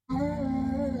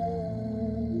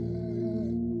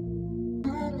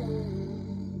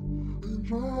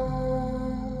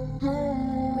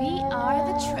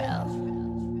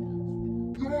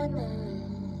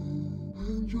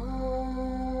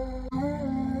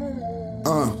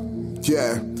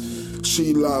Yeah.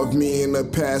 She loved me in the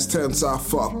past tense. I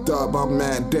fucked up, I'm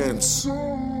mad dense.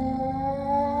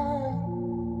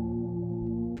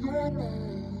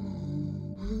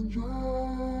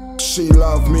 She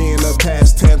loved me in the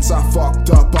past tense. I fucked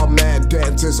up, I'm mad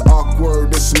dense. It's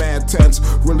awkward, it's mad tense.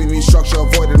 Really need structure,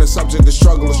 avoiding the subject. The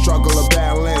struggle of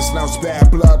balance. Now it's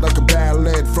bad blood like a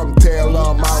ballad from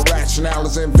Taylor. My rationale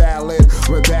is invalid.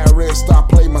 I'm embarrassed, I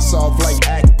play myself like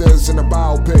actors in a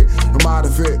biopic. I'm out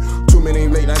of it. Too many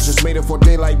late nights just made it for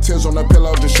daylight. Tears on the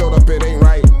pillow just showed up, it ain't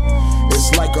right.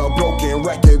 It's like a broken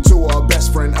record to her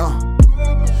best friend,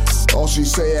 All she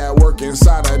say at work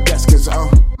inside her desk is,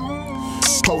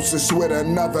 Posters with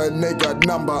another nigga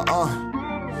number,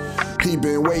 He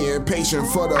been waiting patient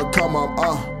for the come up,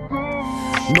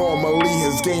 Normally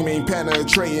his game ain't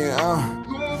penetrating,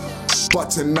 But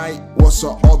tonight, what's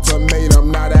her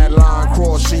ultimatum? Now that line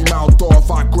cross, she mouth off.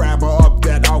 I grab her up,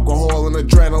 that alcohol and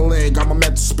adrenaline got my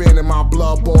mental spinning, my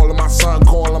blood boiling, my son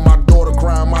calling, my daughter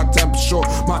crying, my temper short,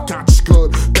 my conscience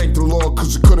good. Thank the Lord,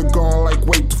 cause it could've gone like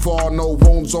way too far. No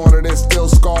wounds on it, there's still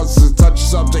scars. It's a touchy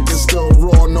subject, it's still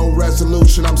raw. No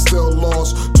resolution, I'm still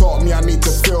lost. Taught me I need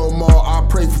to feel more. I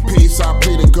pray for peace, I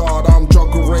pray to God. I'm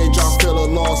drunk with rage, I feel a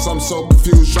loss. I'm so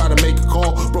confused, try to make a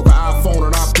call. Broke her iPhone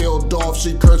and I peeled off.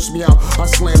 She cursed me out, I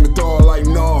slammed the door like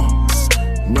no.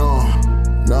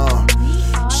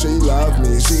 She loved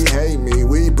me, she hate me.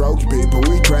 We broke people,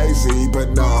 we crazy, but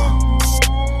no.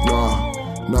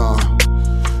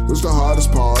 It was the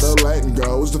hardest part of letting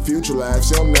go. It was the future laughs,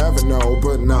 you'll never know,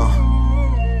 but no.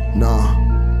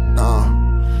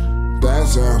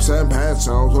 Dance jams and pants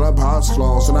on when our pots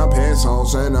close and our pants on,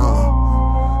 say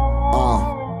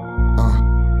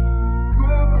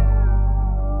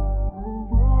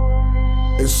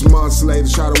It's months later,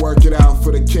 try to work it out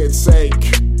for the kid's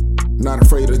sake. Not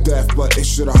afraid of death, but it's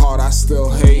shit of heart I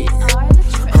still hate.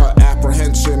 Her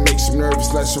apprehension makes me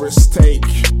nervous, less risk take.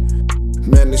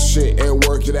 Man, this shit and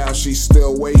work it out, she's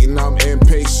still waiting, I'm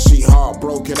impatient. She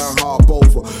heartbroken, I harp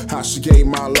over how she gave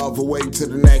my love away to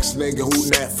the next nigga who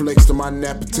Netflixed to my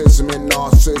nepotism and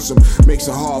narcissism. Makes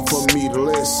it hard for me to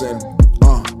listen.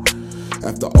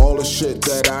 After all the shit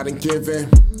that I done given,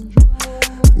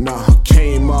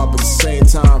 came up at the same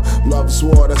time. Love is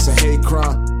war, that's a hate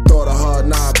crime. Thought of her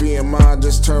not being mine,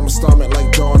 just turned my stomach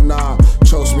like doorknob.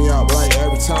 Chokes me up like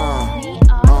every time.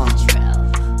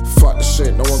 Fuck the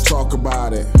shit, no one talk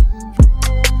about it.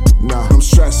 I'm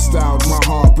stressed out, my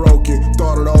heart broken.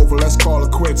 Thought it over, let's call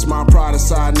it quits. My pride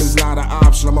aside is not an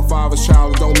option. I'm a father's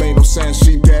child, it don't make no sense.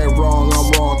 She dead wrong,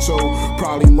 I'm wrong too.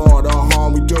 Probably more the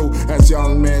harm we do as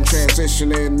young men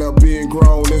transitioning to being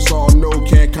grown. It's all new,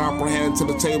 can't comprehend till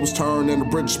the tables turn and the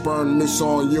bridge burn. And it's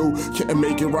on you, can't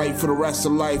make it right for the rest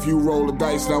of life. You roll the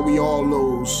dice, now we all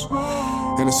lose.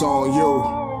 And it's on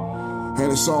you.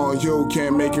 And it's on you,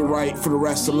 can't make it right for the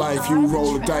rest of life. You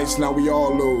roll the dice, now we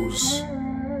all lose.